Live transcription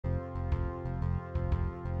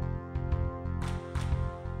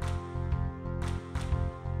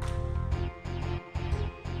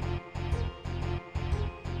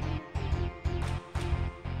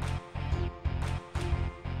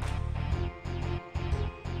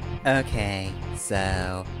Okay,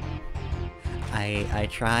 so... I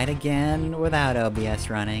tried again without OBS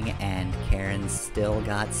running, and Karen still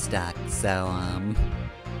got stuck, so,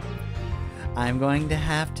 I'm going to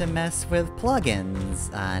have to mess with plugins,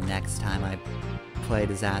 next time I play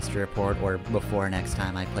Disaster Report, or before next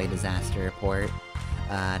time I play Disaster Report,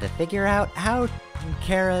 to figure out how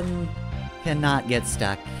Karen cannot get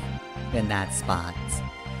stuck in that spot.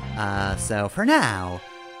 So for now,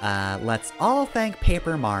 let's all thank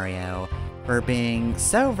Paper Mario for being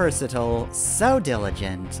so versatile, so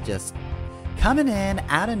diligent, just coming in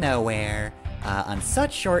out of nowhere, on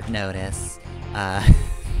such short notice.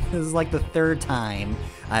 This is like the third time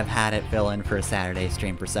I've had it fill in for a Saturday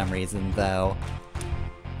stream for some reason, though.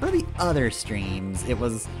 For the other streams, it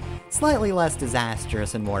was slightly less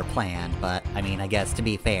disastrous and more planned, but, I mean, I guess to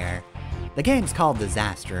be fair, the game's called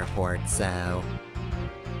Disaster Report, so...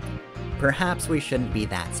 perhaps we shouldn't be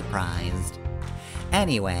that surprised.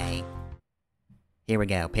 Anyway, here we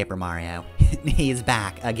go, Paper Mario. He's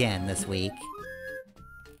back again this week.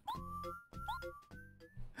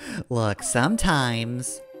 Look,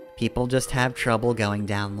 sometimes people just have trouble going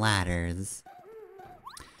down ladders.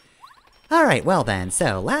 Alright, well then,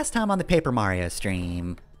 so last time on the Paper Mario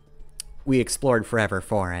stream, we explored Forever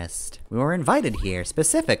Forest. We were invited here,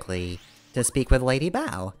 specifically, to speak with Lady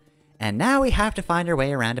Bow. And now we have to find our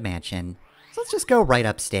way around a mansion. So let's just go right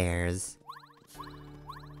upstairs.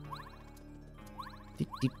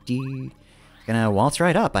 Gonna waltz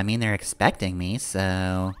right up. I mean, they're expecting me,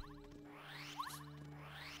 so...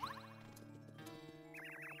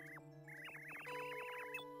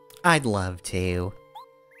 I'd love to.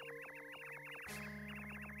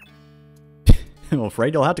 I'm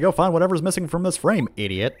afraid you'll have to go find whatever's missing from this frame,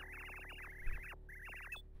 idiot.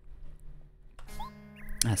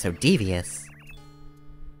 So devious.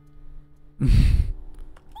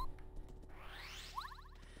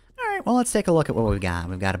 Alright, well let's take a look at what we've got.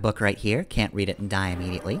 We've got a book right here. Can't read it and die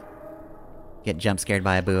immediately. Get jump scared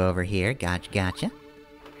by a boo over here. Gotcha, gotcha.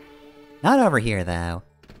 Not over here, though.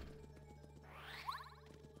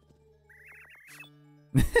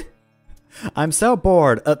 I'm so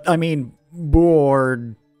bored. I mean,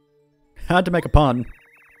 bored. Had to make a pun.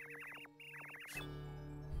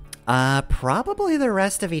 Probably the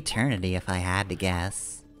rest of eternity, if I had to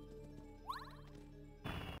guess.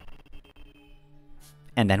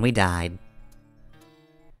 And then we died.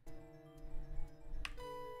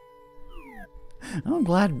 I'm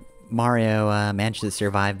glad Mario, managed to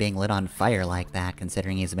survive being lit on fire like that,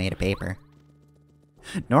 considering he's made of paper.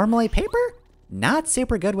 Normally, paper? Not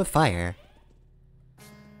super good with fire.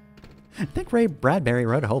 I think Ray Bradbury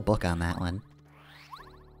wrote a whole book on that one.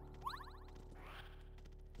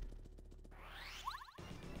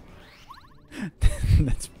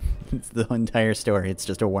 That's the entire story. It's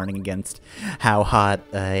just a warning against how hot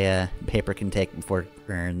a paper can take before it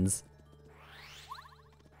burns.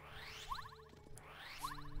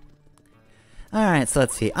 Alright, so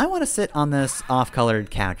let's see. I want to sit on this off-colored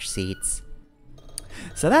couch seats.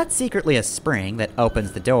 So that's secretly a spring that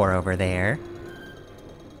opens the door over there.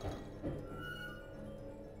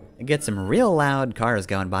 It gets some real loud cars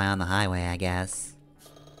going by on the highway, I guess.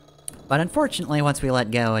 But unfortunately, once we let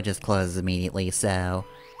go, it just closes immediately, so...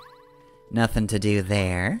 nothing to do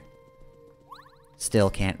there. Still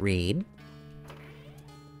can't read.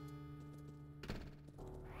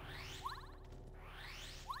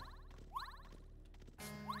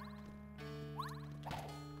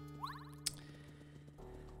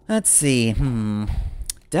 Let's see, Don't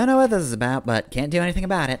know what this is about, but can't do anything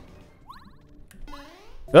about it.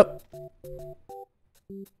 Oh.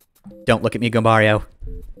 Don't look at me, Gombario.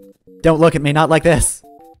 Don't look at me, not like this!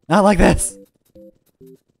 Not like this!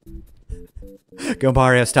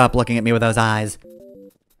 Gombario, stop looking at me with those eyes.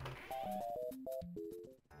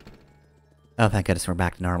 Oh, thank goodness we're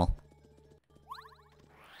back to normal.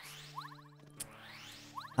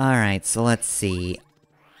 Alright, so let's see.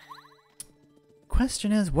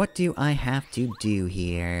 Question is, what do I have to do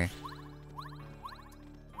here?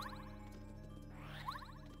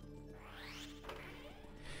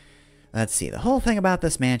 Let's see, the whole thing about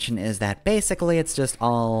this mansion is that basically it's just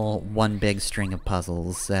all one big string of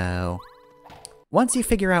puzzles, so... once you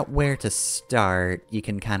figure out where to start, you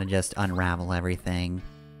can kind of just unravel everything.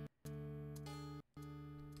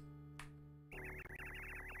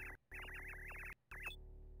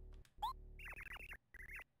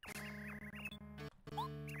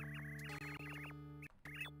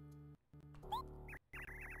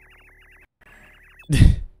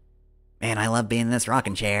 Man, I love being in this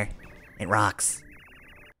rocking chair. It rocks.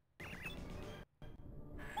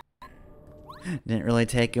 Didn't really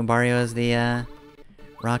take Gombario as the,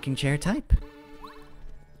 rocking chair type.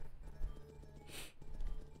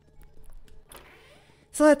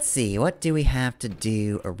 So let's see, what do we have to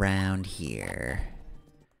do around here?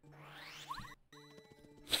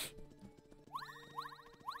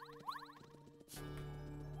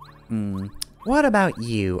 What about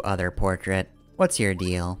you, other portrait? What's your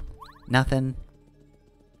deal? Nothing?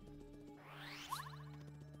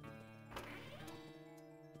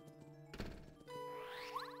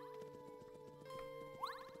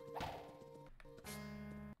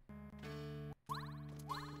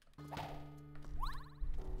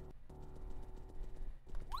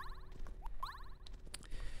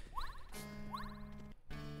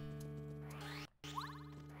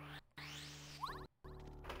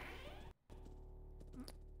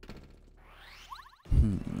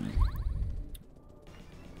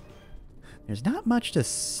 There's not much to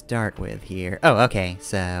start with here. Oh, okay,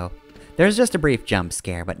 so... There's just a brief jump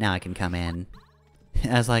scare, but now I can come in.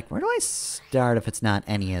 I was like, where do I start if it's not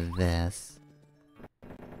any of this?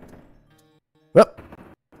 Whoop!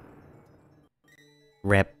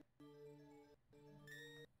 Rip.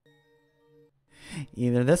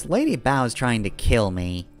 Either this Lady Bao's trying to kill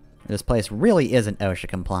me, or this place really isn't OSHA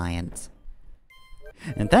compliant.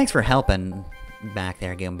 And thanks for helping back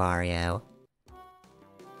there, Goombario.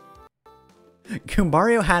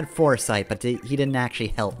 Goombario had foresight, but he didn't actually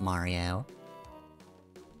help Mario.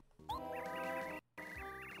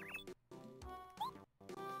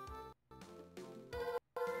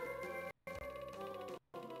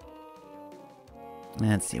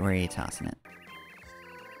 Let's see, where are you tossing it?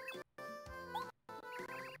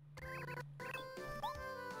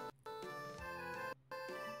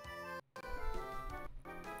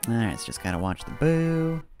 Alright, so just gotta watch the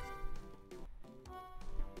boo.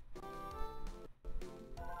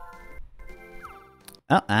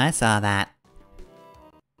 Oh, I saw that.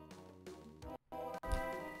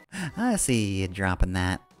 I see you dropping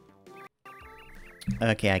that.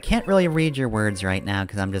 Okay, I can't really read your words right now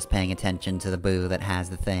because I'm just paying attention to the boo that has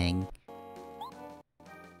the thing.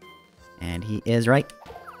 And he is right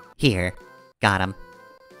here. Got him.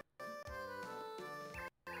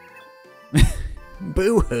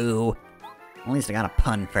 Boo-hoo! At least I got a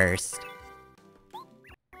pun first.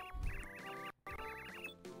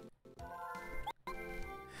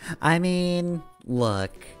 I mean,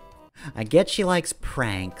 look. I get she likes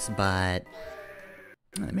pranks, but...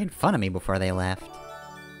 They made fun of me before they left.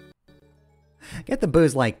 I get the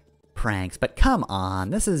boos like pranks, but come on,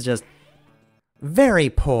 this is just... very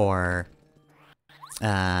poor...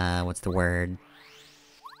 what's the word?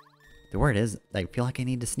 The word is, I feel like I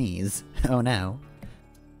need to sneeze. Oh no.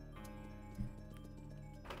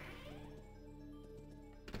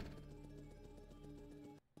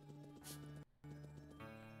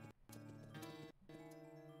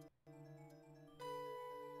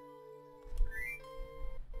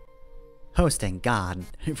 Hosting, God.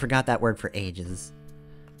 I forgot that word for ages.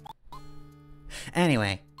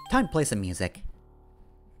 Anyway, time to play some music.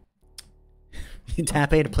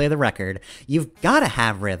 Tap A to play the record. You've gotta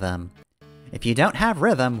have rhythm. If you don't have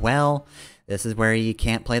rhythm, well, this is where you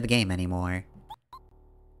can't play the game anymore.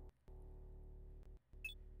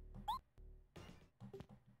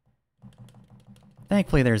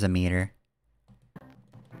 Thankfully there's a meter.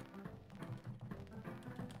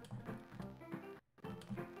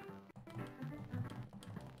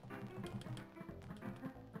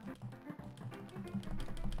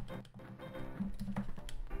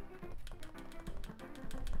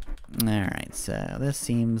 Alright, so this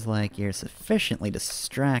seems like you're sufficiently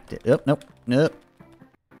distracted. Oh, nope, nope.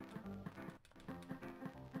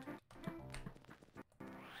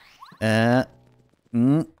 No,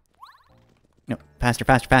 faster,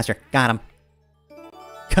 faster, faster. Got him.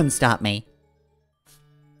 Couldn't stop me.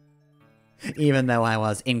 Even though I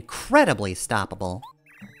was incredibly stoppable.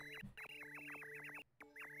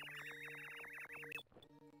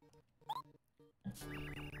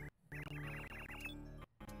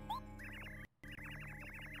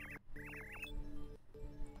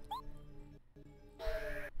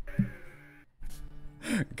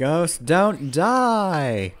 Ghosts don't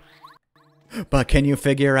die! But can you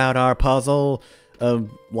figure out our puzzle,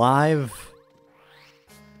 live?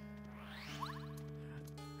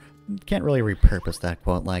 Can't really repurpose that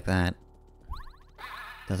quote like that.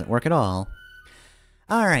 Doesn't work at all.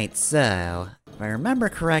 Alright, so, if I remember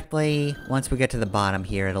correctly, once we get to the bottom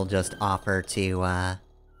here, it'll just offer to,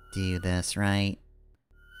 do this, right?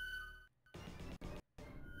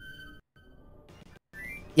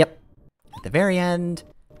 Yep. At the very end,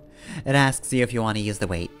 it asks you if you want to use the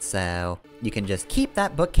weight, so you can just keep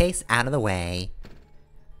that bookcase out of the way.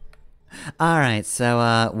 Alright,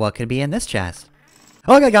 so, what could be in this chest?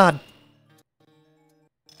 Oh my god!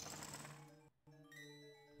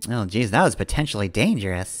 Oh, geez, that was potentially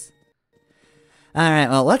dangerous. Alright,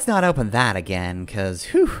 well, let's not open that again, cause,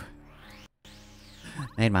 whew.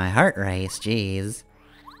 Made my heart race, jeez.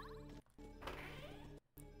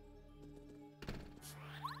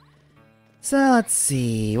 So, let's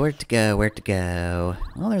see, where to go, where to go?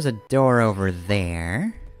 Well, there's a door over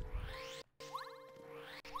there.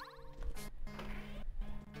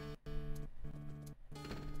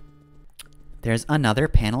 There's another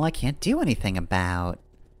panel I can't do anything about.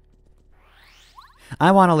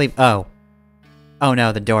 I want to leave- oh. Oh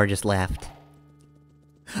no, the door just left.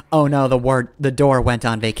 Oh no, the door went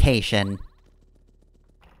on vacation.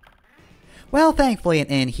 Well, thankfully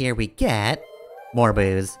in here we get more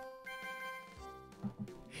booze.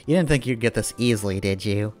 You didn't think you'd get this easily, did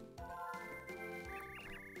you?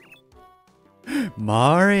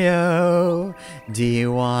 Mario, do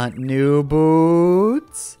you want new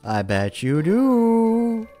boots? I bet you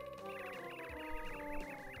do.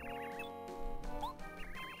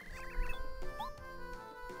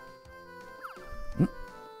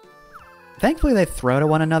 Thankfully they throw to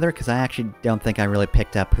one another, because I actually don't think I really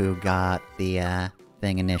picked up who got the,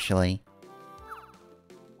 thing initially.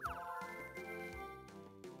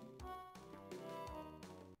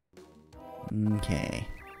 Okay.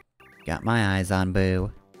 Got my eyes on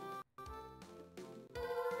Boo.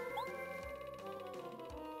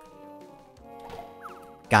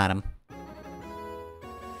 Got him.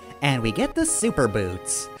 And we get the Super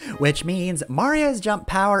Boots, which means Mario's jump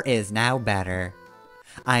power is now better.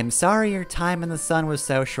 I'm sorry your time in the sun was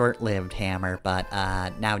so short-lived, Hammer, but,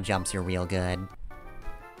 now jumps are real good.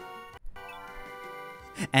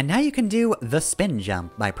 And now you can do the spin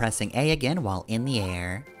jump by pressing A again while in the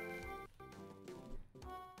air.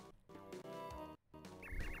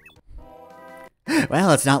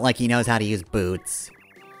 Well, it's not like he knows how to use boots.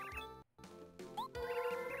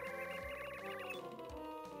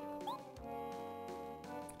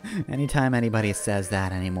 Anytime anybody says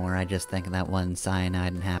that anymore, I just think of that one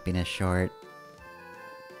Cyanide and Happiness short.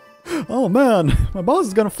 Oh man, my boss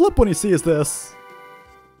is gonna flip when he sees this.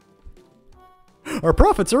 Our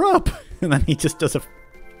profits are up! And then he just does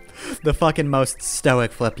the fucking most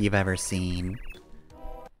stoic flip you've ever seen.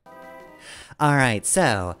 Alright,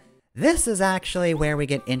 so this is actually where we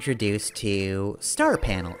get introduced to star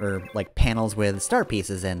panel, or like panels with star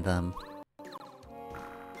pieces in them.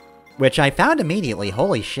 Which I found immediately,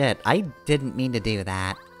 holy shit, I didn't mean to do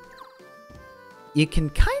that. You can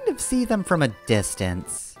kind of see them from a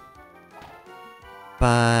distance.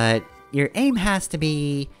 But your aim has to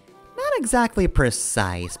be not exactly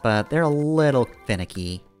precise, but they're a little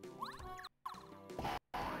finicky.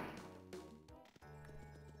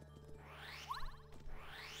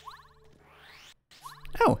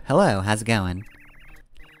 Oh, hello, how's it going?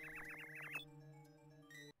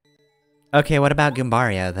 Okay, what about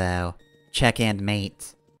Goombario, though? Check and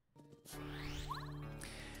mate.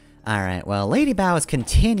 Alright, well, Lady Bow is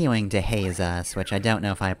continuing to haze us, which I don't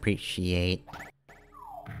know if I appreciate.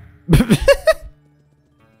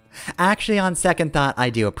 Actually, on second thought,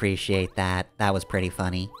 I do appreciate that. That was pretty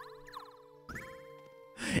funny.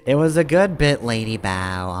 It was a good bit, Lady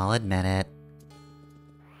Bow, I'll admit it.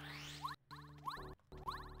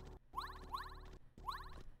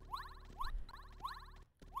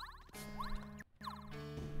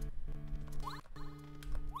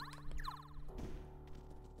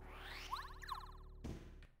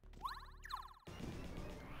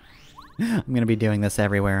 I'm gonna be doing this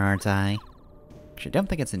everywhere, aren't I? Actually, I don't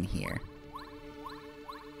think it's in here.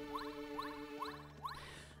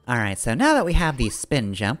 Alright, so now that we have the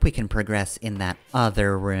spin jump, we can progress in that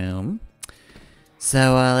other room.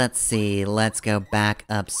 So, let's see, let's go back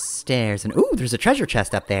upstairs, and ooh, there's a treasure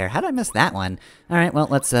chest up there! How did I miss that one? Alright, well,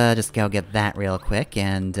 let's, just go get that real quick,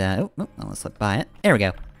 and, let's slip by it. There we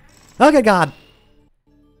go. Oh, good god!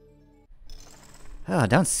 Oh,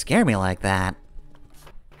 don't scare me like that.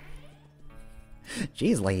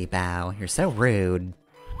 Jeez, Lady Bow, you're so rude.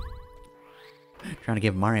 Trying to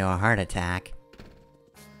give Mario a heart attack.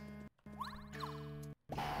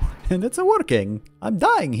 And it's working. I'm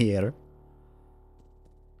dying here.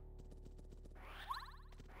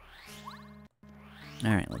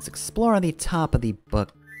 Alright, let's explore the top of the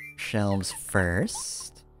bookshelves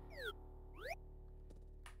first.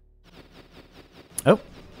 Oh!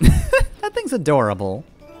 That thing's adorable.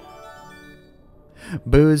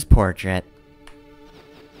 Boo's portrait.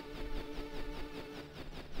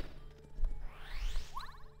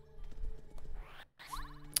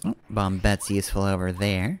 Oh, Bombette's useful over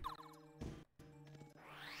there.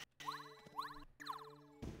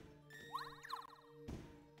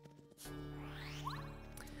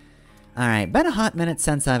 Alright, been a hot minute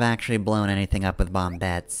since I've actually blown anything up with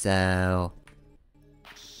Bombette, so...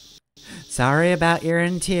 Sorry about your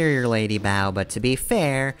interior, Lady Bow, but to be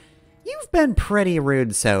fair, you've been pretty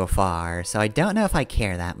rude so far, so I don't know if I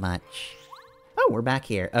care that much. Oh, we're back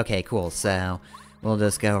here. Okay, cool, so... We'll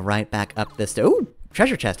just go right back up this... Ooh!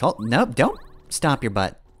 Treasure chest! Hold... Nope, don't stomp your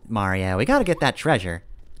butt, Mario. We gotta get that treasure.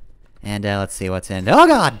 And, let's see what's in... Oh,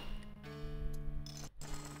 God!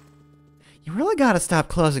 You really gotta stop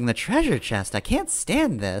closing the treasure chest. I can't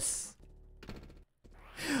stand this.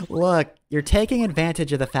 Look, you're taking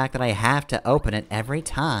advantage of the fact that I have to open it every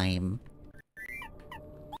time.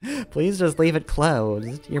 Please just leave it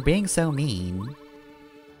closed. You're being so mean.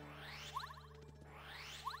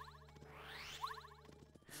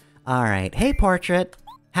 Alright, hey portrait.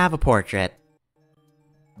 Have a portrait.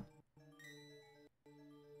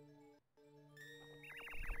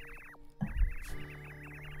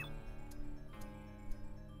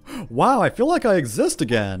 Wow, I feel like I exist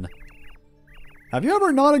again. Have you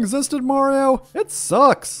ever not existed, Mario? It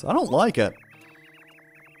sucks. I don't like it.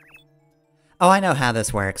 Oh, I know how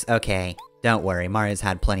this works. Okay, don't worry. Mario's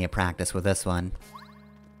had plenty of practice with this one.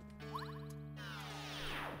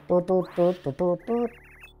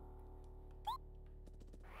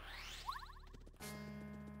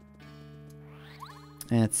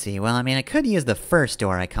 Let's see. Well, I mean, I could use the first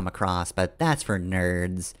door I come across, but that's for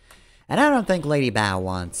nerds. And I don't think Lady Bow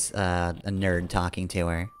wants, a nerd talking to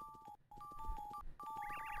her.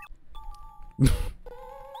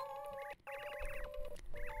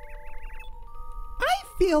 I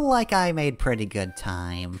feel like I made pretty good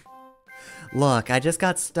time. Look, I just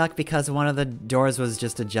got stuck because one of the doors was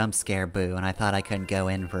just a jump scare boo, and I thought I couldn't go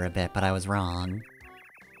in for a bit, but I was wrong.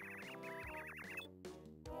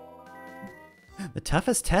 The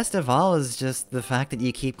toughest test of all is just the fact that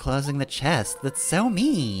you keep closing the chest. That's so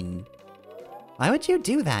mean. Why would you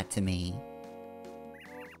do that to me?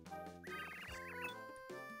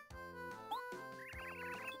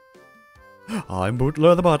 I'm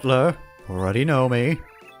Bootler the Butler. Already know me.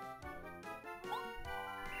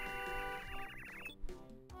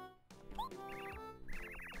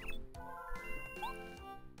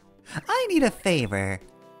 I need a favor,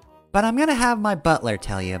 but I'm gonna have my butler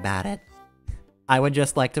tell you about it. I would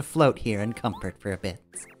just like to float here in comfort for a bit.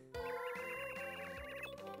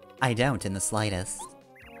 I don't in the slightest.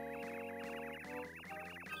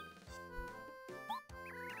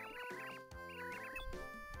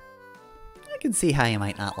 I can see how you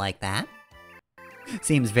might not like that.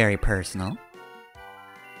 Seems very personal.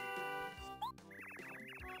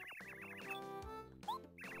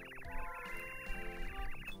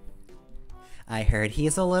 I heard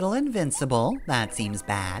he's a little invincible. That seems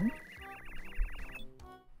bad.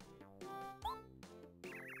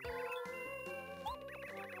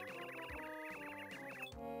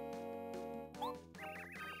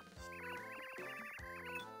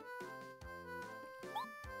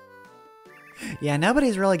 Yeah,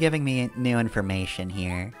 nobody's really giving me new information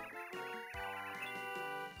here.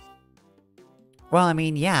 Well, I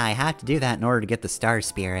mean, yeah, I have to do that in order to get the Star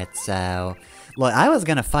Spirit, so... Look, I was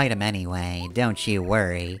gonna fight him anyway, don't you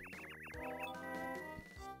worry.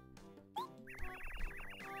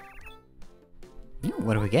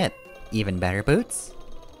 What do we get? Even better boots?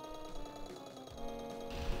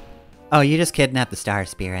 Oh, you just kidnapped the Star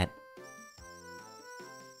Spirit.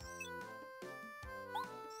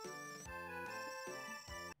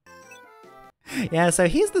 Yeah, so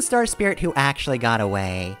he's the Star Spirit who actually got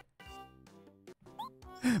away.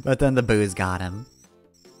 But then the boos got him.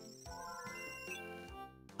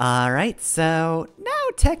 Alright, so now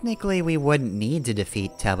technically we wouldn't need to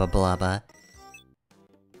defeat Tubba Blubba.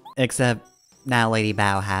 Except now Lady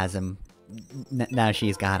Bow has him. Now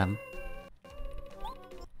she's got him.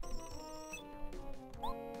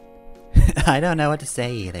 I don't know what to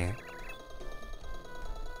say either.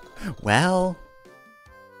 Well...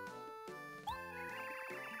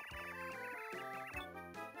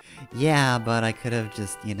 Yeah, but I could have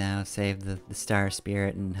just, you know, saved the Star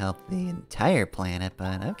Spirit and helped the entire planet,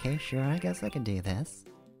 but okay, sure, I guess I can do this.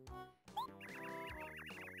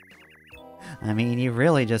 I mean, you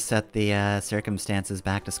really just set the, circumstances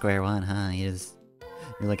back to square one, huh? You just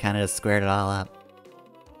really kind of just squared it all up.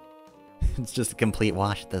 It's just a complete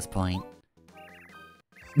wash at this point.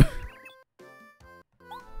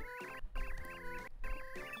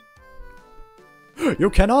 You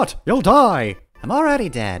cannot! You'll die! I'm already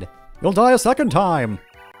dead. You'll die a second time!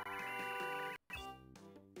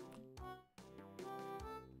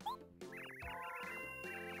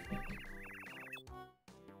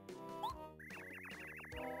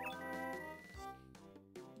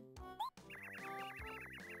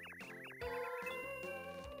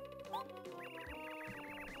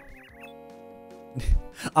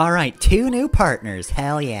 Alright, 2 new partners,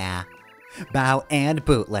 hell yeah. Bao and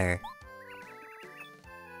Bootler.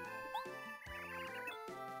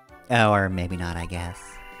 Oh, or maybe not, I guess.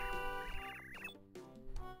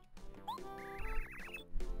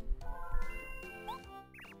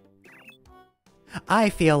 I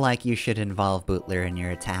feel like you should involve Bootler in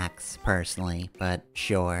your attacks, personally, but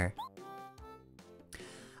sure.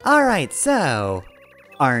 Alright, so...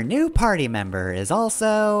 our new party member is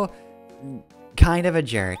also... kind of a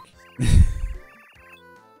jerk.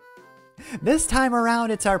 This time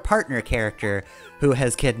around, it's our partner character who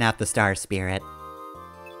has kidnapped the Star Spirit.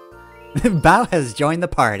 Bao has joined the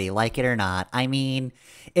party, like it or not. I mean,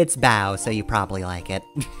 it's Bao, so you probably like it.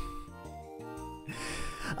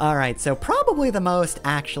 Alright, so probably the most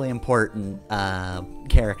actually important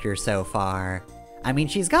character so far. I mean,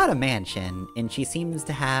 she's got a mansion, and she seems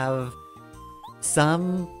to have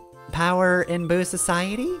some power in Boo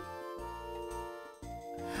Society?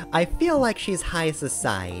 I feel like she's high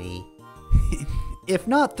society. If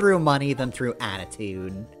not through money, then through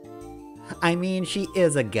attitude. I mean, she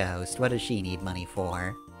is a ghost. What does she need money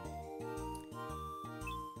for?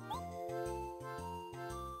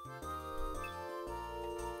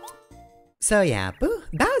 So yeah,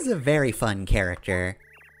 Bao's a very fun character.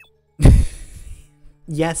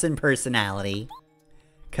 Yes, in personality.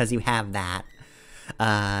 'Cause you have that.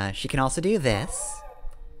 She can also do this.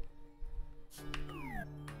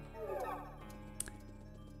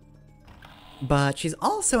 But she's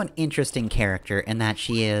also an interesting character in that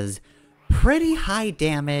she is pretty high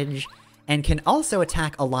damage and can also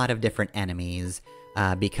attack a lot of different enemies,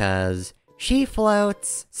 because she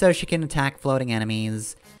floats, so she can attack floating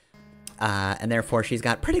enemies, and therefore she's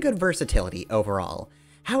got pretty good versatility overall.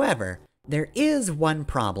 However, there is one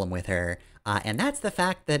problem with her, and that's the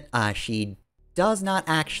fact that she does not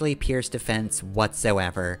actually pierce defense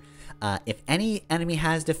whatsoever. If any enemy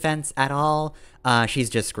has defense at all,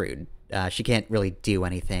 she's just screwed. She can't really do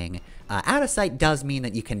anything. Out of sight does mean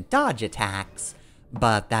that you can dodge attacks,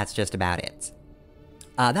 but that's just about it.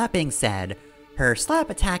 That being said, her slap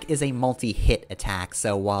attack is a multi-hit attack,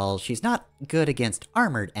 so while she's not good against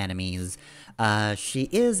armored enemies, she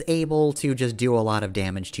is able to just do a lot of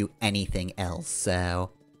damage to anything else, so...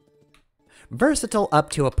 versatile up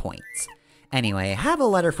to a point. Anyway, I have a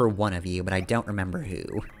letter for one of you, but I don't remember who.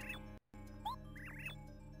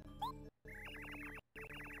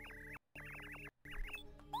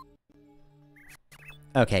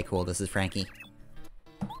 Okay, cool, this is Frankie.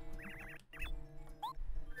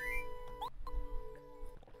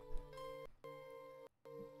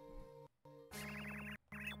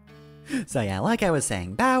 So yeah, like I was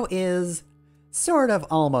saying, Bao is sort of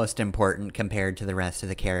almost important compared to the rest of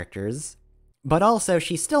the characters. But also,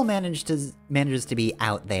 she still manages to be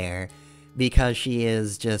out there, because she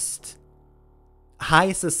is just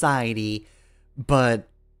high society, but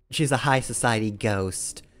she's a high society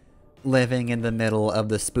ghost, living in the middle of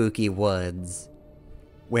the spooky woods,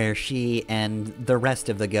 where she and the rest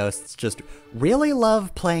of the ghosts just really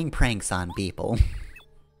love playing pranks on people.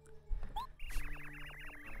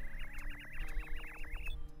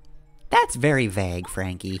 That's very vague,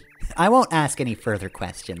 Frankie. I won't ask any further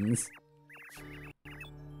questions.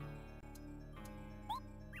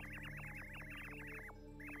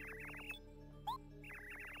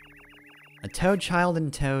 A toad child in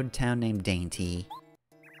Toad Town named Dainty.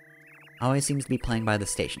 Always seems to be playing by the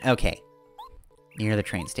station. Okay. Near the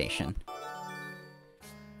train station.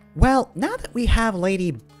 Well, now that we have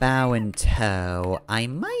Lady Bao in tow, I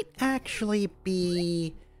might actually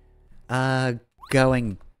be,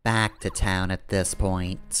 going back to town at this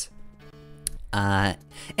point.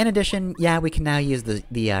 In addition, yeah, we can now use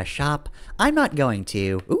the shop. I'm not going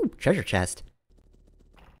to... Ooh, treasure chest.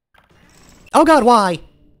 Oh god, why?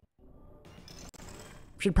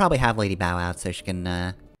 Should probably have Lady Bao out so she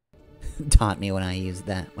can, taunt me when I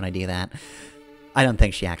do that. I don't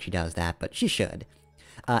think she actually does that, but she should.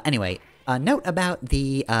 Anyway, a note about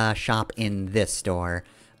the, shop in this store,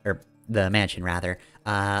 or the mansion, rather.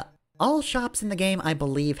 All shops in the game, I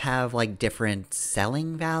believe, have, like, different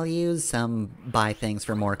selling values. Some buy things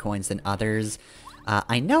for more coins than others.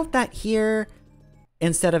 I note that here,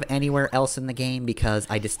 instead of anywhere else in the game, because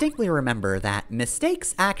I distinctly remember that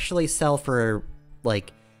mistakes actually sell for,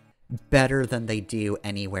 like, better than they do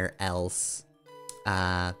anywhere else.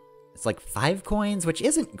 It's like 5 coins, which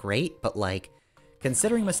isn't great, but, like,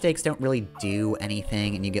 considering mistakes don't really do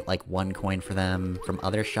anything, and you get, like, 1 coin for them from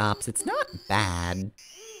other shops, it's not bad.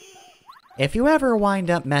 If you ever wind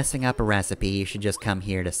up messing up a recipe, you should just come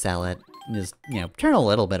here to sell it. And just, you know, turn a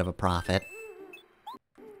little bit of a profit.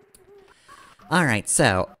 Alright,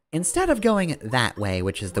 so, instead of going that way,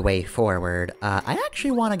 which is the way forward, I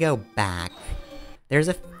actually want to go back. There's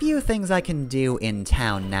a few things I can do in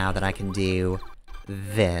town now that I can do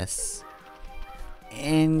this.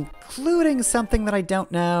 Including something that I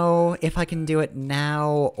don't know if I can do it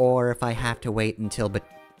now, or if I have to wait until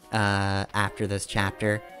after this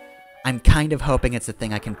chapter. I'm kind of hoping it's a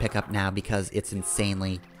thing I can pick up now because it's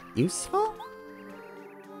insanely useful?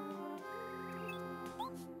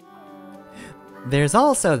 There's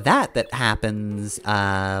also that happens,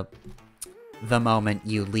 the moment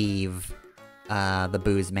you leave, the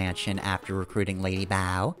Booze Mansion after recruiting Lady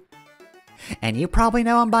Bow. And you probably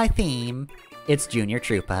know him by theme. It's Junior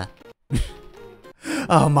Troopa.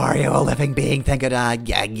 Oh, Mario, a living being, thank God,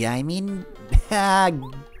 I mean,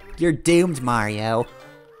 you're doomed, Mario.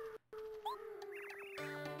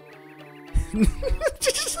 I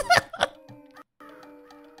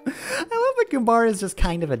love that Goomba is just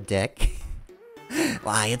kind of a dick.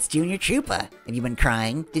 Why, it's Junior Troopa. Have you been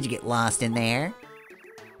crying? Did you get lost in there?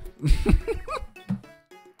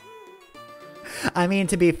 I mean,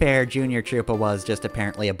 to be fair, Junior Troopa was just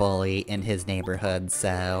apparently a bully in his neighborhood,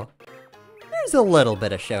 so there's a little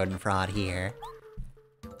bit of schadenfreude here.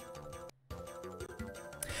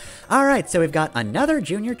 Alright, so we've got another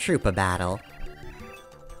Junior Troopa battle.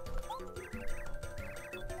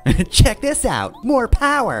 Check this out! More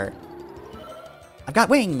power! I've got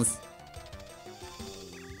wings!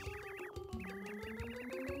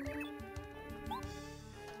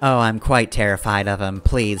 Oh, I'm quite terrified of him.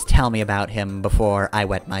 Please tell me about him before I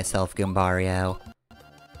wet myself, Goombario.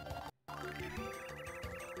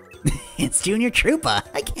 It's Junior Troopa!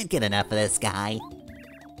 I can't get enough of this guy.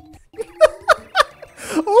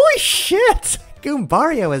 Holy shit!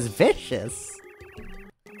 Goombario is vicious!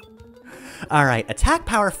 Alright, attack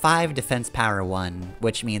power 5, defense power 1,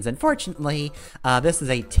 which means, unfortunately, this is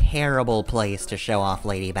a terrible place to show off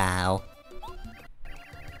Lady Bow.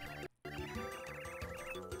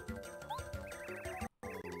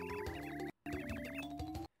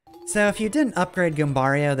 So if you didn't upgrade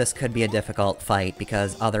Goombario, this could be a difficult fight,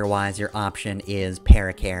 because otherwise your option is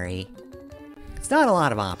Paracarry. It's not a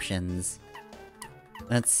lot of options.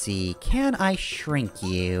 Let's see, can I shrink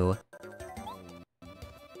you?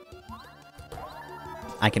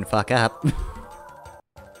 I can fuck up.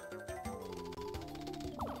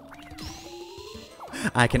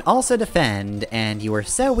 I can also defend, and you were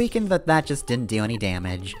so weakened that that just didn't do any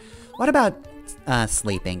damage. What about,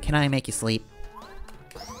 sleeping? Can I make you sleep?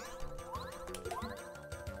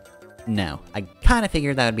 No. I kinda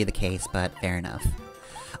figured that would be the case, but fair enough.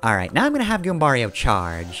 Alright, now I'm gonna have Goombario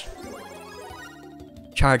charge.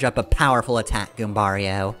 Charge up a powerful attack,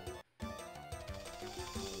 Goombario.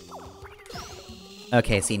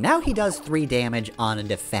 Okay, see, now he does 3 damage on a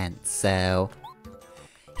defense, so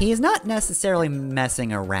he's not necessarily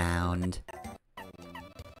messing around.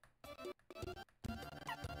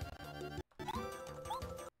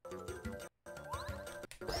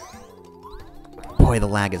 Boy, the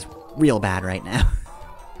lag is real bad right now.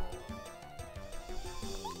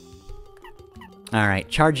 Alright,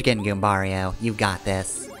 charge again, Goombario. You've got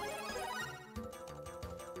this.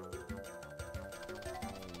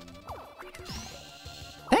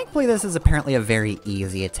 Thankfully, this is apparently a very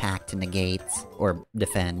easy attack to negate, or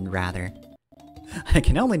defend, rather. I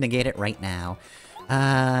can only negate it right now.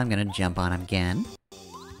 I'm gonna jump on him again.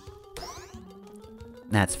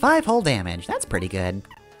 That's 5 whole damage, that's pretty good.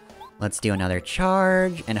 Let's do another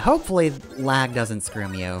charge, and hopefully lag doesn't screw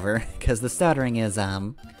me over, because the stuttering is, not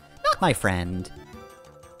my friend.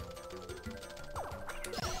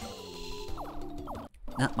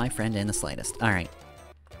 Not my friend in the slightest. Alright.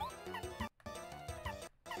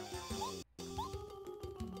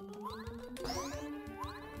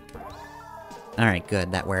 Alright,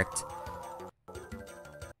 good, that worked.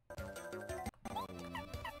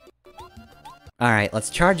 Alright, let's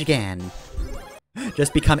charge again.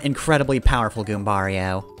 Just become incredibly powerful,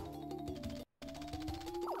 Goombario.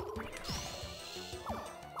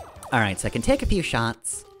 Alright, so I can take a few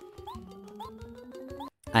shots.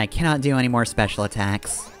 I cannot do any more special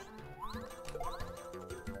attacks.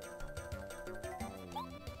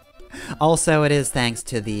 Also, it is thanks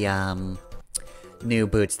to the, new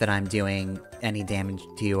boots that I'm doing any damage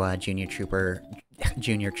to, Junior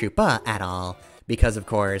Troopa at all, because of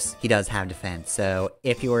course, he does have defense, so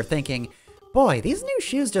if you were thinking, boy, these new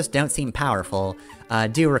shoes just don't seem powerful,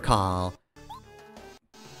 do recall,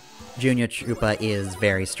 Junior Troopa is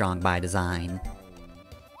very strong by design.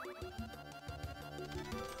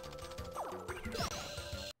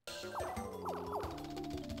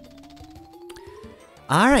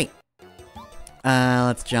 Alright.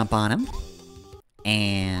 Let's jump on him.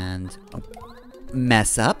 And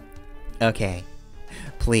mess up. Okay.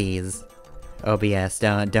 Please. OBS,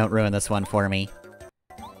 don't ruin this one for me.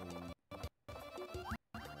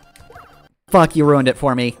 Fuck, you ruined it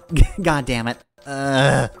for me. God damn it.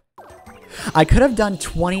 I could have done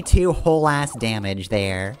 22 whole ass damage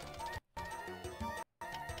there.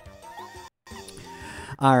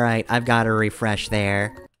 Alright, I've got to refresh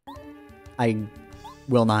there. I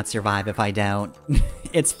will not survive if I don't.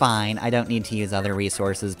 It's fine, I don't need to use other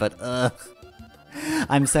resources, but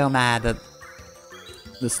I'm so mad that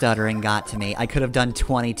the stuttering got to me. I could have done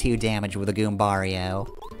 22 damage with a Goombario.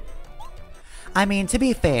 I mean, to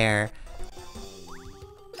be fair,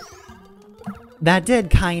 that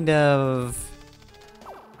did kind of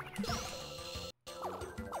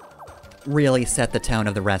really set the tone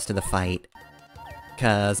of the rest of the fight.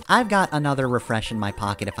 Because I've got another refresh in my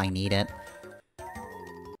pocket if I need it.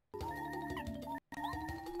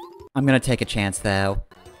 I'm gonna take a chance, though.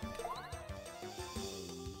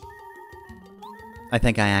 I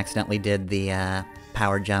think I accidentally did the,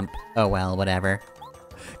 power jump. Oh well, whatever.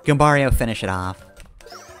 Goombario, finish it off.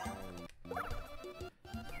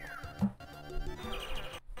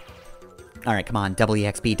 Alright, come on, double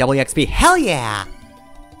EXP, double EXP, hell yeah!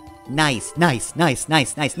 Nice, nice, nice,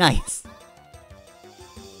 nice, nice, nice!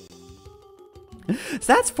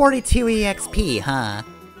 So that's 42 EXP, huh?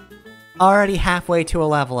 Already halfway to a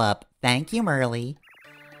level up. Thank you, Merly.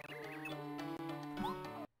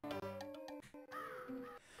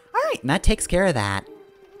 Alright, and that takes care of that.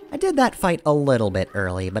 I did that fight a little bit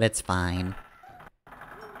early, but it's fine.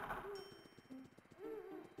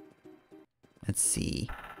 Let's see.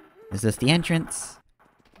 Is this the entrance?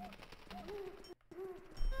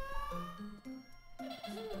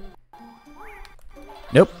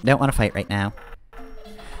 Nope, don't want to fight right now.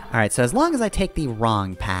 Alright, so as long as I take the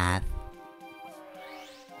wrong path...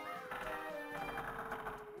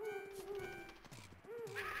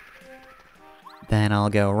 then I'll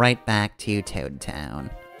go right back to Toad Town.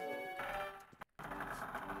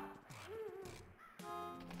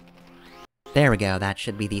 There we go, that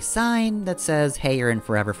should be the sign that says, hey, you're in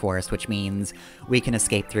Forever Forest, which means we can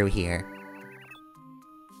escape through here.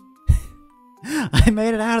 I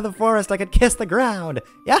made it out of the forest, I could kiss the ground!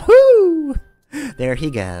 Yahoo! There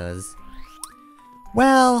he goes.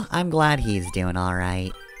 Well, I'm glad he's doing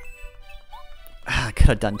alright. I could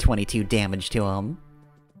have done 22 damage to him.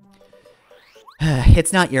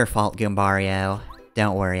 It's not your fault, Goombario.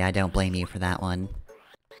 Don't worry, I don't blame you for that one.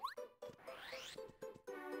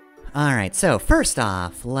 Alright, so first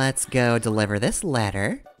off, let's go deliver this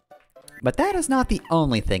letter. But that is not the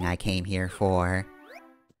only thing I came here for.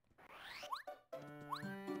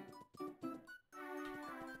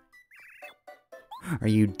 Are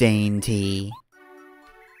you dainty?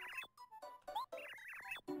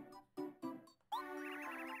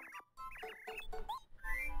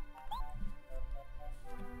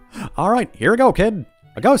 Alright, here we go, kid.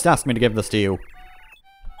 A ghost asked me to give this to you.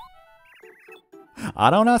 I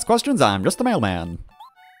don't ask questions, I'm just the mailman.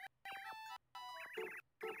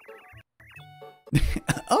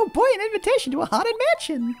 Oh boy, an invitation to a haunted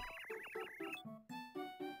mansion!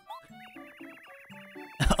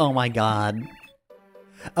 Oh my god.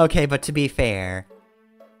 Okay, but to be fair,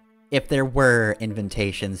 if there were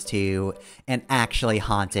invitations to an actually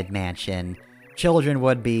haunted mansion, children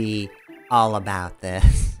would be all about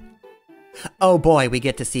this. Oh boy, we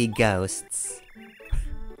get to see ghosts.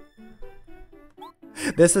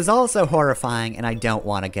 This is also horrifying, and I don't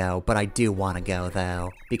want to go, but I do want to go,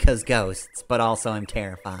 though. Because ghosts, but also I'm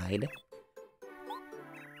terrified.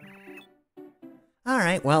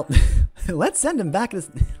 Alright, well, let's send him back this...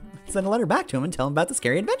 send a letter back to him and tell him about the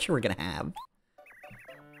scary adventure we're gonna have.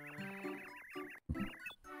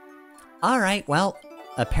 Alright, well,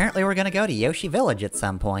 apparently we're gonna go to Yoshi Village at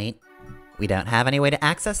some point. We don't have any way to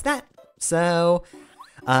access that, so...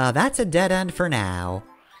 that's a dead end for now.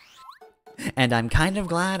 And I'm kind of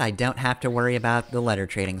glad I don't have to worry about the letter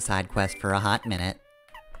trading side quest for a hot minute.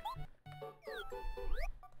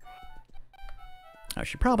 I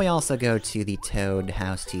should probably also go to the Toad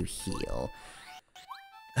house to heal.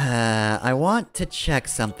 I want to check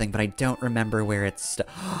something, but I don't remember where it's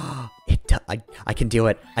I can do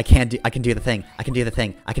it. I can do the thing. I can do the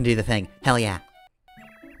thing. I can do the thing. Hell yeah.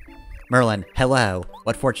 Merlin, hello.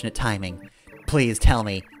 What fortunate timing. Please tell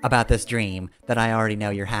me about this dream that I already know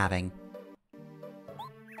you're having.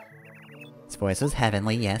 His voice was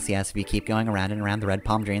heavenly, yes, yes, if you keep going around and around the red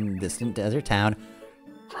palm tree in the distant desert town.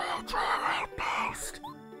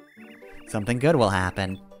 Something good will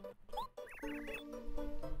happen.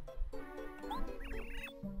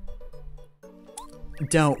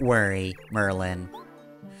 Don't worry, Merlin.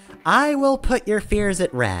 I will put your fears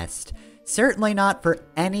at rest. Certainly not for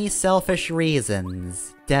any selfish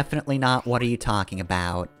reasons. Definitely not what are you talking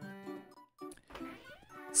about.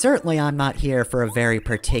 Certainly I'm not here for a very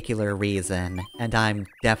particular reason, and I'm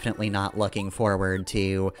definitely not looking forward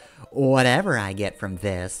to whatever I get from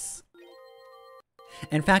this.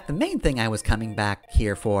 In fact, the main thing I was coming back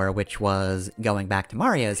here for, which was going back to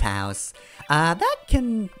Mario's house, that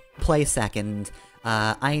can play second.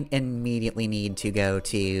 I immediately need to go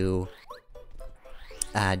to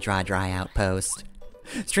Dry Outpost.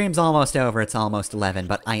 Stream's almost over, it's almost 11,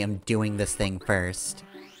 but I am doing this thing first.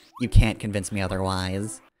 You can't convince me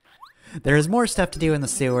otherwise. There is more stuff to do in the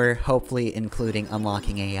sewer, hopefully including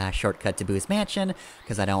unlocking a shortcut to Boo's Mansion,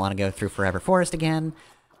 because I don't want to go through Forever Forest again.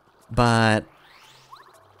 But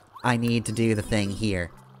I need to do the thing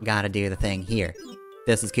here. Gotta do the thing here.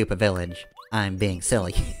 This is Koopa Village. I'm being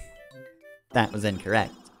silly. That was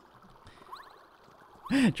incorrect.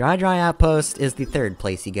 Dry Outpost is the third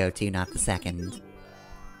place you go to, not the second.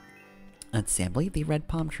 Let's see, I believe the red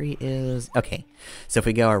palm tree is... Okay, so if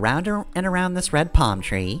we go around and around this red palm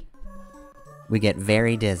tree, we get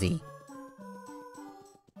very dizzy.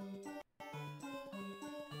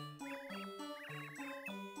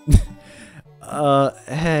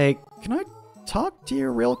 Hey, can I talk to you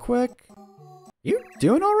real quick? You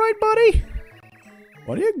doing alright, buddy?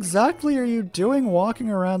 What exactly are you doing walking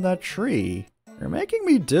around that tree? You're making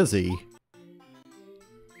me dizzy.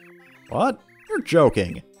 What? You're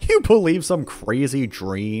joking. You believe some crazy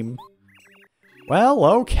dream? Well,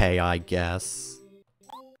 okay, I guess.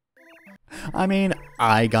 I mean,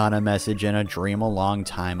 I got a message in a dream a long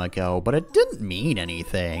time ago, but it didn't mean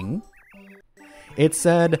anything. It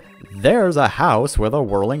said, there's a house with a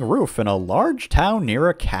whirling roof in a large town near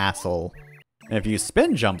a castle. If you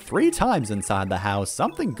spin jump 3 times inside the house,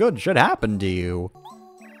 something good should happen to you.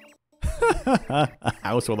 A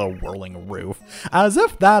house with a whirling roof. As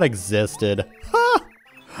if that existed. Ha!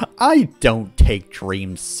 I don't take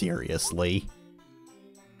dreams seriously.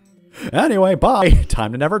 Anyway, bye.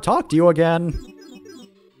 Time to never talk to you again.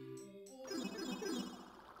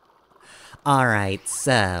 Alright,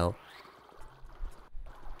 so...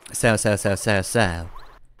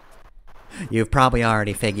 You've probably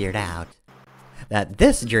already figured out that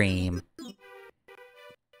this dream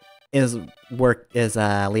is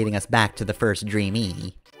leading us back to the first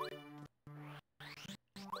dreamee.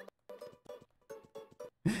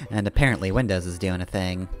 And apparently Windows is doing a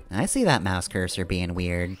thing. I see that mouse cursor being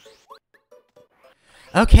weird.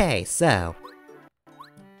 Okay, so...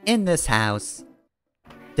 in this house,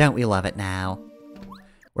 don't we love it now?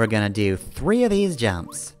 We're gonna do 3 of these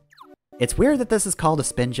jumps. It's weird that this is called a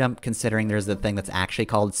spin jump, considering there's the thing that's actually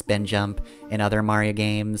called spin jump in other Mario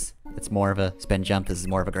games. It's more of a spin jump, this is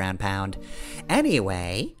more of a ground pound.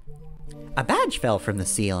 Anyway, a badge fell from the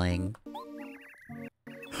ceiling.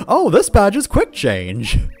 Oh, this badge is quick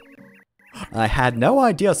change. I had no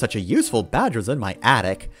idea such a useful badge was in my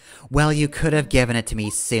attic. Well, you could have given it to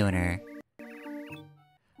me sooner.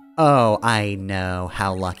 Oh, I know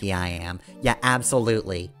how lucky I am. Yeah,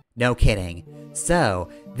 absolutely. No kidding. So,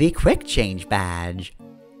 the quick change badge.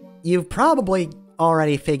 You've probably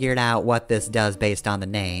already figured out what this does based on the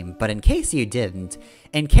name, but in case you didn't,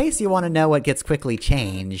 in case you want to know what gets quickly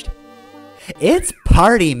changed, it's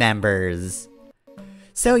party members!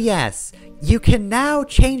 So yes, you can now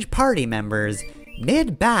change party members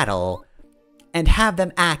mid-battle and have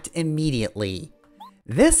them act immediately.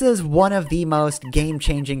 This is one of the most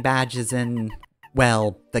game-changing badges in,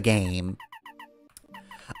 well, the game.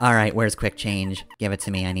 Alright, where's Quick Change? Give it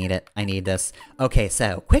to me, I need it. I need this. Okay,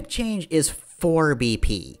 so, Quick Change is 4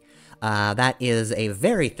 BP. That is a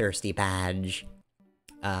very thirsty badge.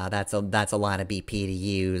 That's a lot of BP to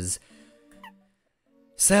use.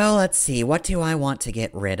 So, let's see, what do I want to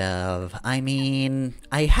get rid of? I mean,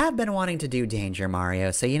 I have been wanting to do Danger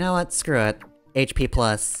Mario, so you know what? Screw it. HP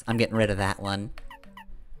Plus, I'm getting rid of that one.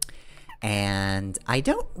 And I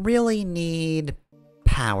don't really need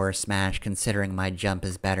Power Smash, considering my jump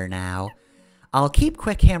is better now. I'll keep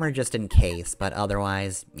Quick Hammer just in case, but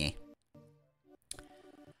otherwise, meh.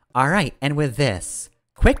 Alright, and with this,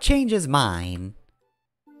 Quick Change is mine.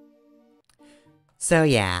 So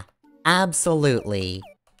yeah, absolutely.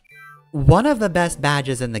 One of the best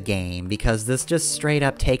badges in the game, because this just straight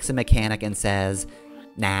up takes a mechanic and says,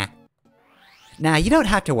 nah. Nah, you don't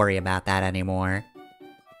have to worry about that anymore.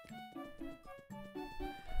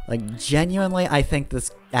 Like, genuinely, I think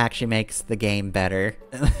this actually makes the game better,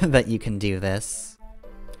 that you can do this.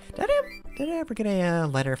 Did I ever get a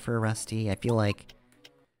letter for Rusty? I feel like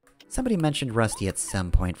somebody mentioned Rusty at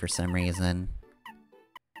some point for some reason.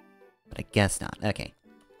 But I guess not. Okay.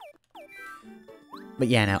 But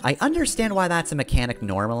yeah, no, I understand why that's a mechanic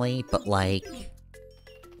normally, but like,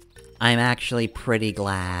 I'm actually pretty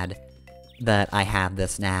glad that I have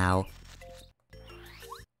this now.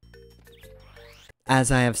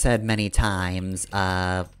 As I have said many times,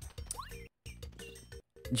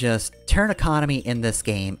 just turn economy in this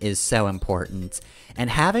game is so important, and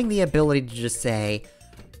having the ability to just say,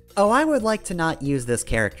 oh, I would like to not use this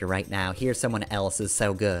character right now, here's someone else is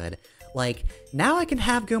so good. Like, now I can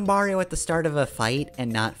have Goombario at the start of a fight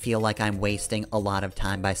and not feel like I'm wasting a lot of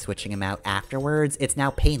time by switching him out afterwards. It's now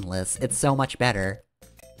painless. It's so much better.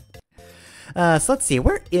 So let's see,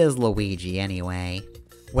 where is Luigi anyway?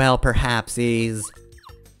 Well, perhaps he's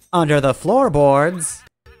under the floorboards.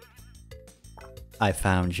 I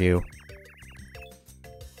found you.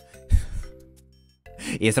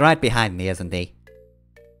 He's right behind me, isn't he?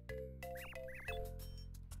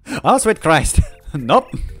 Oh, sweet Christ!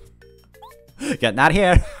 Nope! Getting out of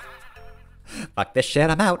here! Fuck this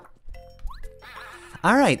shit, I'm out!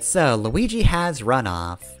 Alright, so Luigi has run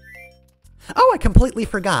off. Oh, I completely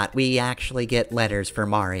forgot we actually get letters for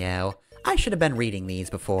Mario. I should have been reading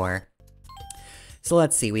these before. So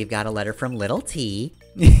let's see, we've got a letter from Little T.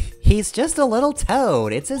 He's just a little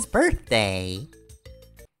toad, it's his birthday!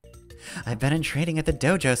 I've been in training at the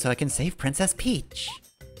dojo so I can save Princess Peach.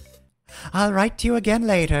 I'll write to you again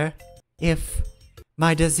later, if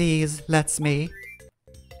my disease lets me.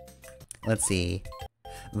 Let's see.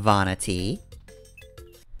 Vanity.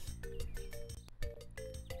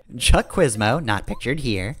 Chuck Quizmo, not pictured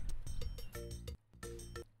here.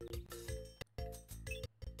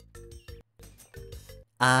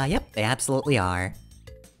 Yep, they absolutely are.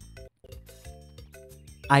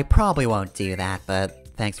 I probably won't do that, but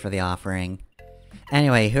thanks for the offering.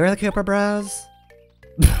 Anyway, who are the Koopa Bros?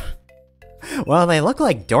 Well, they look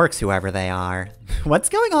like dorks, whoever they are. What's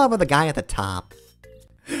going on with the guy at the top?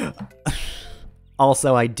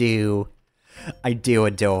 Also, I do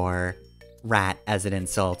adore rat as an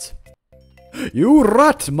insult. You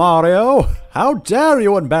rat, Mario! How dare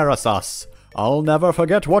you embarrass us! I'll never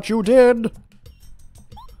forget what you did!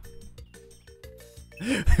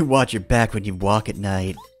 Watch your back when you walk at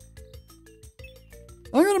night.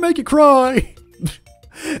 I'm gonna make you cry!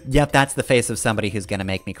 Yep, that's the face of somebody who's gonna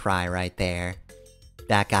make me cry right there.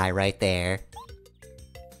 That guy right there.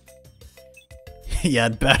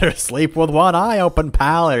 You'd better sleep with one eye open,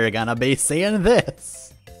 pal, or you're gonna be seeing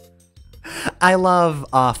this. I love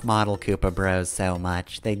off-model Koopa Bros so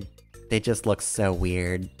much. They just look so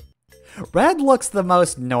weird. Red looks the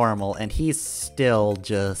most normal, and he's still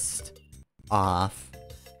just off.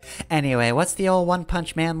 Anyway, what's the old One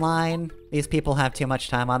Punch Man line? These people have too much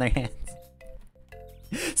time on their hands.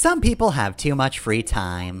 Some people have too much free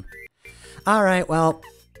time. Alright, well,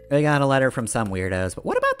 we got a letter from some weirdos, but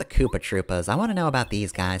what about the Koopa Troopas? I want to know about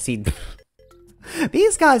these guys. See,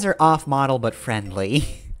 these guys are off-model but friendly.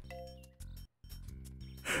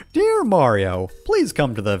 Dear Mario, please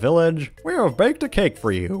come to the village. We have baked a cake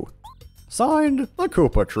for you. Signed, the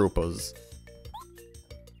Koopa Troopas.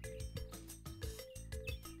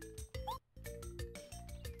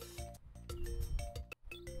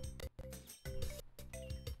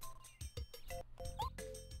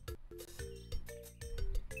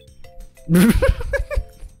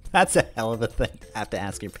 That's a hell of a thing to have to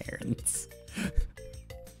ask your parents.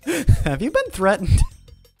 Have you been threatened?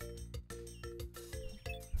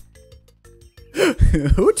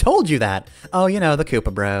 Who told you that? Oh, you know, the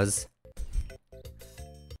Koopa Bros.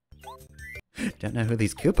 Don't know who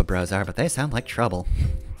these Koopa Bros are, but they sound like trouble.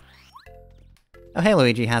 Oh, hey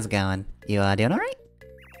Luigi, how's it going? You, doing alright?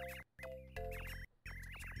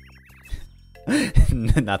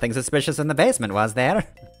 Nothing suspicious in the basement, was there?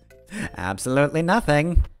 Absolutely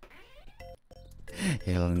nothing.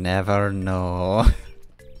 You'll never know.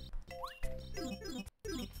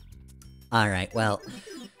 Alright, well...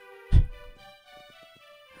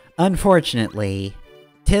 Unfortunately,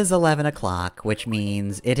 'tis 11 o'clock, which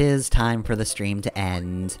means it is time for the stream to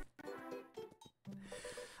end.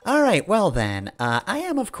 Alright, well then, I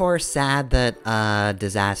am of course sad that,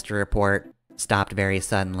 Disaster Report stopped very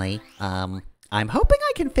suddenly. I'm hoping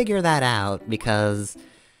I can figure that out, because,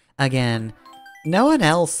 again, no one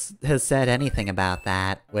else has said anything about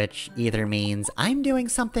that, which either means I'm doing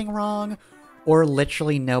something wrong, or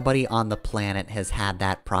literally nobody on the planet has had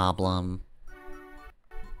that problem.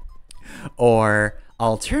 Or,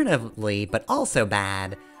 alternatively, but also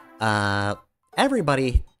bad,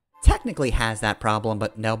 everybody technically has that problem,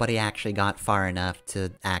 but nobody actually got far enough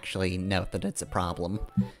to actually note that it's a problem.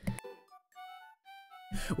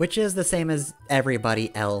 Which is the same as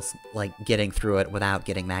everybody else, like, getting through it without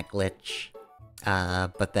getting that glitch.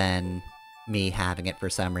 But then me having it for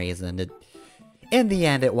some reason. in the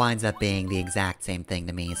end, it winds up being the exact same thing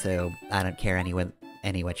to me, so I don't care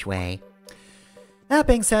any which way. That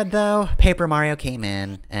being said, though, Paper Mario came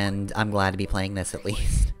in, and I'm glad to be playing this at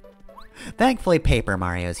least. Thankfully, Paper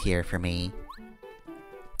Mario's here for me.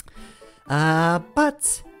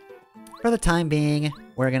 But for the time being,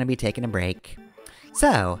 we're gonna be taking a break.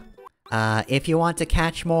 So, if you want to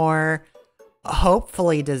catch more,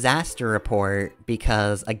 hopefully Disaster Report,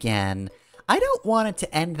 because, again, I don't want it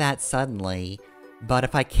to end that suddenly, but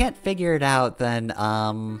if I can't figure it out, then,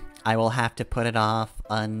 I will have to put it off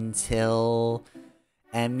until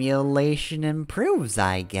emulation improves,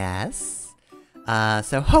 I guess.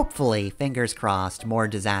 So hopefully, fingers crossed, more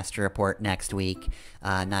Disaster Report next week,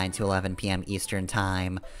 9 to 11 p.m. Eastern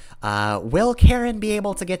Time. Will Karen be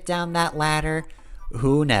able to get down that ladder?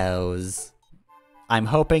 Who knows? I'm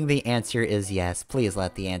hoping the answer is yes. Please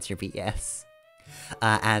let the answer be yes.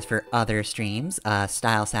 As for other streams,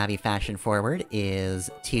 Style Savvy Fashion Forward is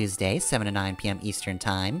Tuesday, 7 to 9 p.m. Eastern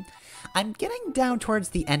Time. I'm getting down towards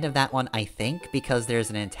the end of that one, I think, because there's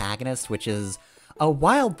an antagonist, which is a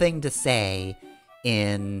wild thing to say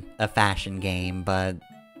in a fashion game, but,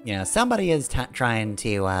 you know, somebody is trying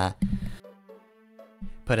to,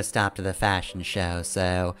 put a stop to the fashion show,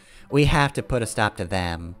 so we have to put a stop to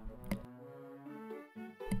them.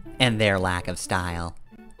 And their lack of style.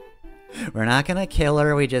 We're not gonna kill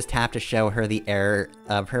her, we just have to show her the error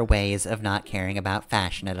of her ways of not caring about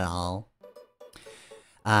fashion at all.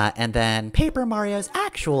 And then Paper Mario's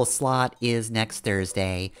actual slot is next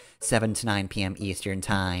Thursday, 7 to 9 p.m. Eastern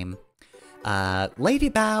Time. Lady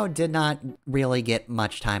Bow did not really get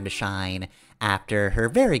much time to shine after her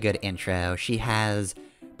very good intro. She has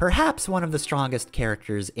perhaps one of the strongest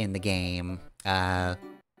characters in the game. I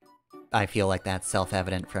feel like that's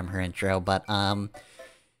self-evident from her intro, but,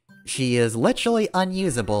 she is literally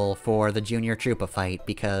unusable for the Junior Troopa fight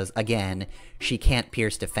because, again, she can't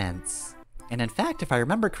pierce defense. And in fact, if I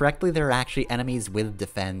remember correctly, there are actually enemies with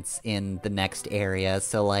defense in the next area,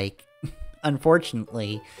 so, like,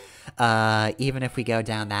 unfortunately, even if we go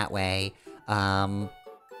down that way,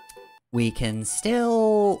 we can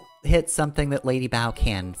still hit something that Lady Bow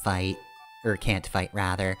can fight, or can't fight,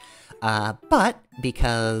 rather. But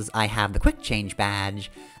because I have the Quick Change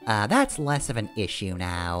badge, that's less of an issue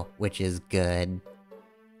now, which is good.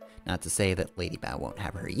 Not to say that Lady Bow won't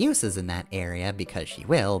have her uses in that area, because she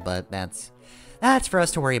will, but that's for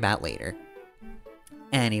us to worry about later.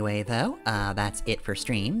 Anyway, though, that's it for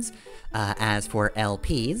streams. As for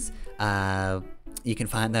LPs, you can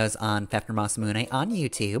find those on Fefner Masamune on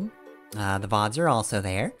YouTube. The VODs are also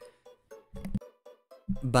there.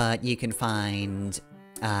 But you can find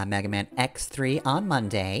Mega Man X3 on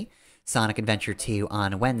Monday, Sonic Adventure 2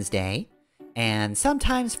 on Wednesday, and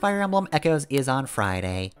sometimes Fire Emblem Echoes is on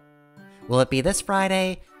Friday. Will it be this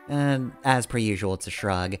Friday? As per usual, it's a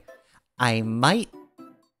shrug. I might,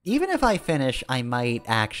 even if I finish, I might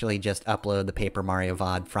actually just upload the Paper Mario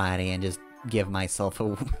VOD Friday and just give myself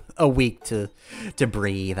a week to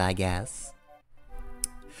breathe, I guess.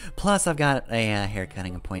 Plus, I've got a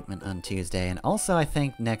haircutting appointment on Tuesday, and also I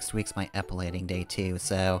think next week's my epilating day too,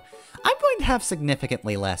 so I'm going to have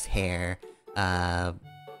significantly less hair,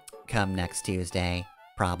 come next Tuesday,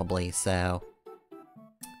 probably, so...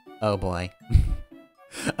 Oh boy.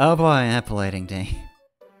 Oh boy, epilating day.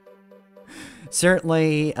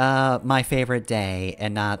 Certainly, my favorite day,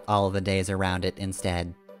 and not all of the days around it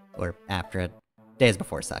instead. Or after it. Days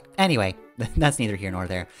before suck. Anyway, that's neither here nor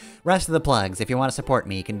there. Rest of the plugs, if you want to support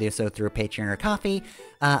me, you can do so through Patreon or Ko-fi.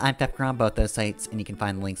 I'm Fefner on both those sites, and you can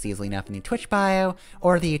find the links easily enough in the Twitch bio,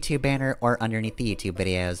 or the YouTube banner, or underneath the YouTube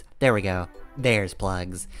videos. There we go. There's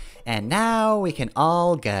plugs. And now we can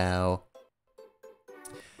all go.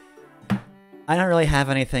 I don't really have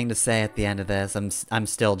anything to say at the end of this. I'm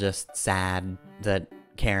still just sad that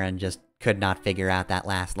Karen just could not figure out that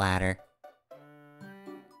last ladder.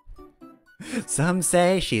 Some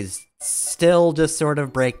say she's still just sort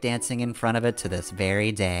of breakdancing in front of it to this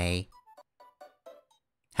very day.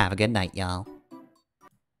 Have a good night, y'all.